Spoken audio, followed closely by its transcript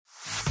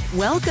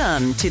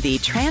Welcome to the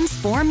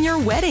Transform Your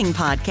Wedding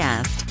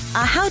podcast,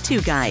 a how-to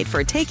guide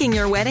for taking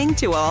your wedding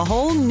to a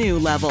whole new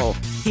level.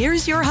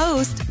 Here's your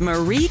host,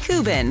 Marie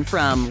Kubin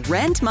from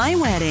Rent My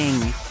Wedding.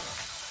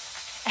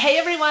 Hey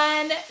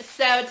everyone!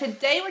 So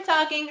today we're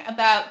talking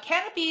about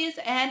canopies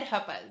and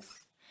chuppahs.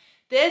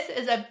 This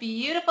is a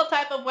beautiful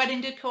type of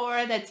wedding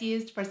decor that's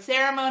used for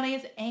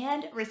ceremonies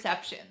and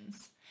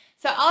receptions.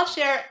 So I'll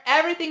share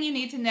everything you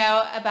need to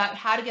know about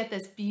how to get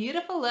this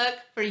beautiful look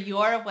for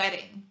your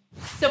wedding.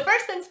 So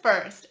first things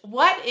first,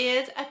 what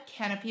is a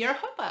canopy or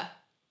chuppah?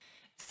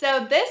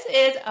 So this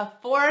is a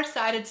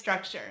four-sided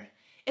structure.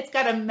 It's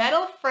got a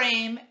metal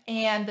frame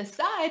and the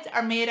sides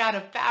are made out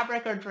of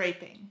fabric or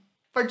draping.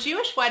 For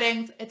Jewish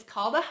weddings, it's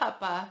called a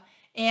chuppah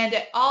and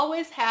it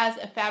always has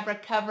a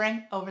fabric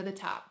covering over the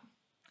top.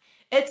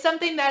 It's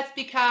something that's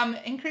become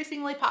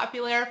increasingly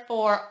popular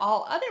for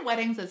all other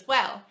weddings as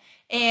well.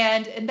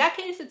 And in that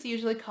case, it's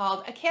usually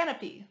called a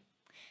canopy.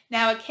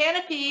 Now, a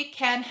canopy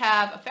can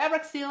have a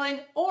fabric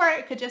ceiling or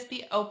it could just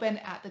be open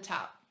at the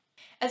top.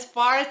 As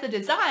far as the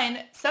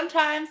design,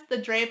 sometimes the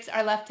drapes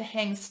are left to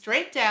hang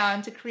straight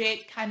down to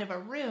create kind of a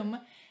room,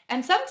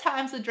 and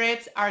sometimes the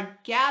drapes are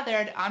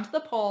gathered onto the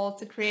poles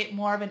to create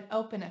more of an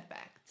open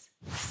effect.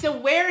 So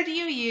where do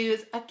you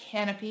use a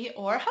canopy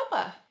or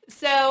chuppah?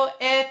 So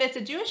if it's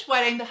a Jewish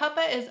wedding, the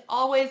chuppah is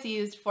always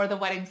used for the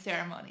wedding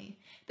ceremony.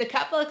 The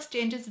couple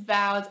exchanges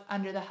vows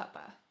under the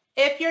chuppah.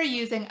 If you're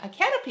using a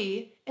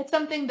canopy, it's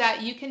something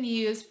that you can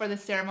use for the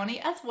ceremony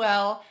as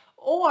well,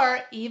 or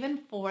even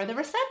for the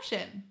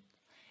reception.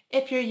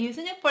 If you're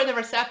using it for the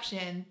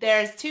reception,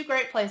 there's two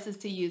great places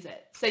to use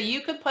it. So you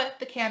could put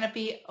the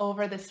canopy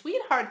over the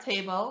sweetheart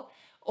table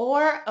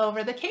or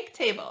over the cake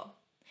table.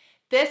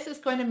 This is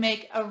going to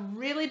make a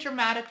really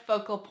dramatic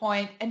focal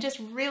point and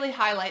just really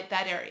highlight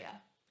that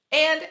area.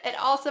 And it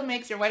also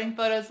makes your wedding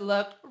photos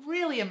look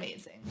really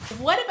amazing.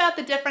 What about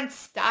the different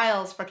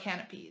styles for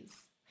canopies?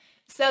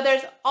 So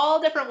there's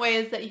all different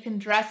ways that you can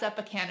dress up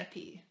a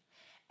canopy.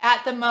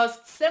 At the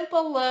most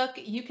simple look,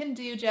 you can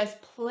do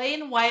just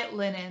plain white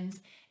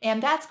linens,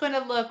 and that's going to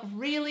look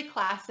really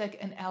classic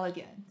and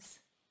elegant.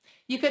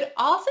 You could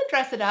also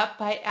dress it up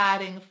by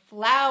adding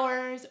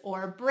flowers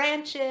or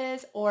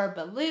branches or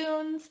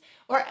balloons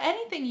or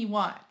anything you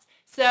want.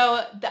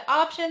 So the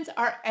options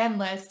are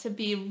endless to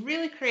be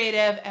really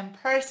creative and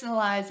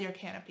personalize your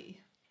canopy.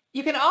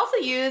 You can also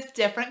use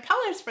different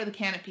colors for the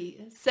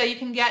canopy. So you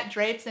can get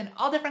drapes in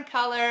all different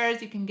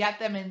colors. You can get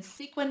them in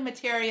sequin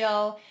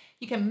material.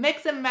 You can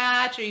mix and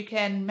match, or you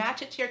can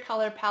match it to your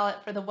color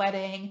palette for the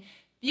wedding.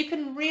 You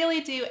can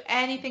really do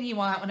anything you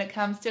want when it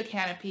comes to a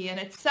canopy, and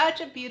it's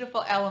such a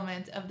beautiful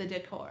element of the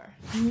decor.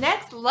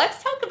 Next,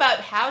 let's talk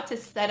about how to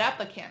set up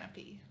a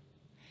canopy.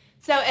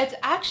 So it's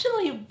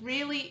actually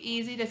really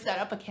easy to set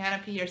up a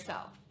canopy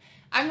yourself.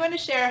 I'm going to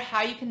share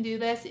how you can do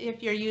this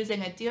if you're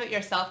using a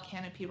do-it-yourself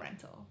canopy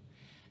rental.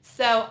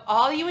 So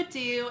all you would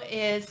do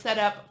is set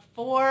up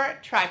 4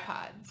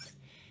 tripods.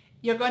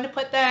 You're going to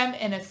put them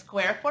in a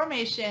square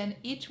formation,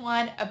 each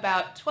one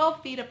about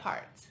 12 feet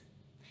apart.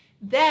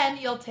 Then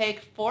you'll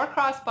take 4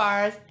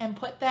 crossbars and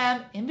put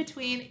them in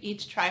between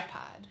each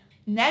tripod.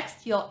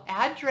 Next, you'll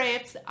add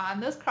drapes on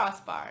those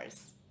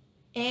crossbars.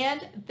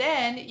 And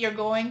then you're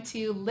going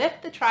to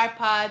lift the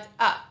tripods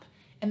up.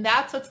 And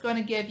that's what's going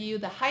to give you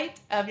the height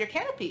of your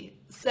canopy.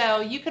 So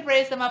you could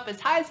raise them up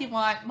as high as you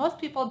want. Most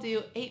people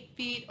do 8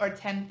 feet or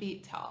 10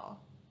 feet tall.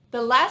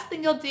 The last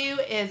thing you'll do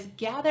is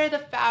gather the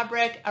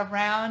fabric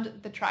around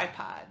the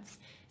tripods.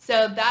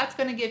 So that's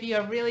going to give you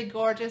a really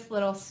gorgeous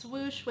little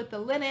swoosh with the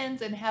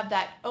linens and have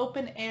that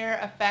open air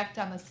effect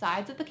on the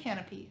sides of the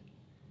canopy.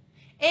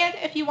 And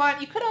if you want,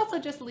 you could also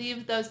just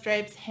leave those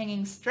drapes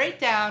hanging straight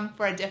down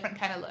for a different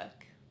kind of look.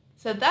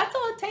 So that's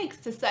all it takes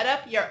to set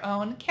up your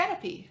own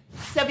canopy.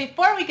 So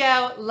before we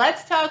go,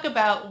 let's talk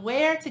about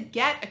where to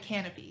get a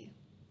canopy.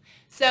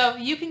 So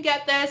you can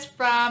get this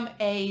from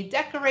a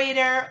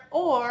decorator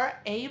or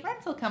a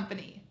rental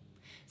company.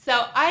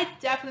 So I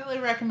definitely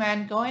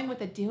recommend going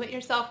with a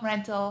do-it-yourself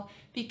rental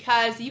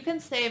because you can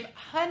save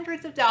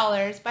hundreds of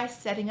dollars by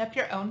setting up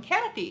your own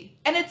canopy.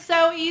 And it's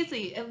so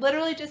easy. It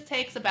literally just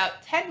takes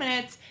about 10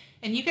 minutes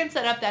and you can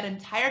set up that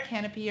entire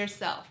canopy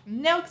yourself.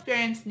 No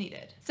experience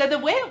needed. So the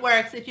way it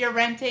works if you're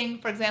renting,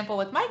 for example,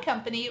 with my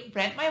company,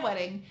 Rent My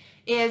Wedding,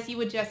 is you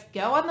would just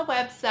go on the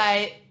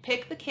website,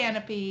 pick the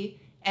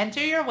canopy,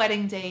 enter your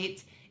wedding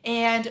date,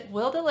 and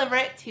we'll deliver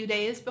it 2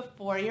 days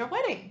before your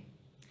wedding.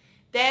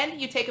 Then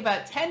you take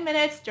about 10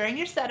 minutes during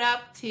your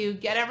setup to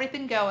get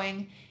everything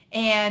going,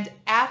 and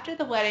after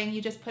the wedding,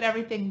 you just put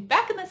everything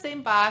back in the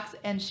same box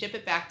and ship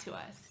it back to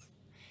us.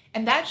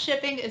 And that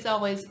shipping is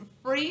always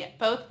free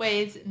both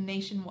ways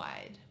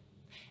nationwide.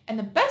 And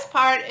the best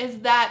part is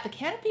that the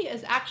canopy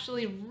is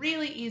actually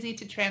really easy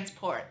to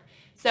transport.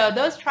 So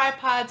those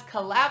tripods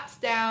collapse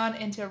down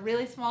into a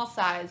really small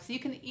size, so you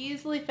can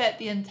easily fit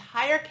the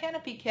entire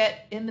canopy kit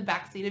in the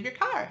backseat of your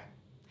car.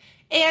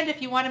 And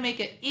if you want to make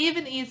it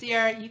even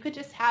easier, you could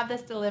just have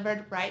this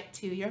delivered right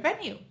to your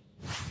venue.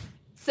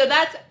 So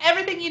that's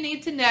everything you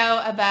need to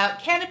know about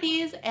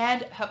canopies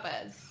and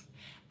chuppahs.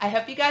 I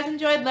hope you guys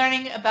enjoyed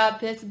learning about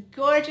this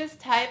gorgeous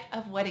type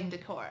of wedding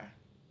decor.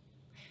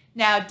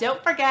 Now,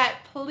 don't forget,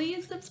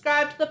 please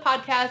subscribe to the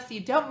podcast so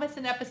you don't miss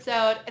an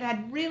episode, and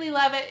I'd really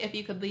love it if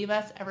you could leave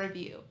us a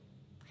review.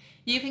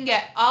 You can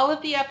get all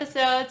of the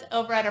episodes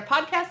over at our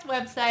podcast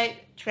website,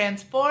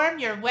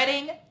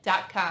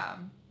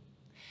 transformyourwedding.com.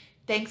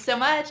 Thanks so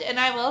much, and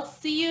I will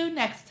see you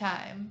next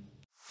time.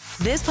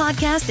 This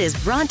podcast is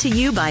brought to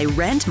you by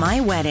Rent My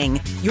Wedding,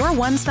 your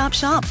one-stop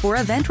shop for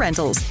event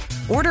rentals.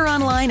 Order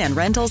online and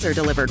rentals are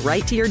delivered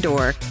right to your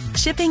door.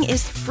 Shipping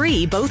is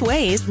free both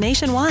ways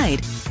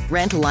nationwide.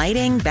 Rent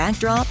lighting,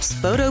 backdrops,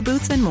 photo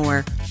booths, and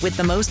more. With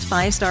the most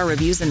 5-star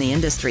reviews in the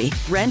industry,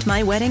 Rent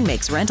My Wedding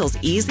makes rentals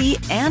easy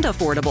and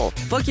affordable.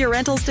 Book your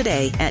rentals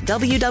today at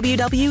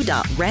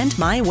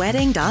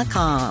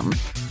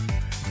www.rentmywedding.com.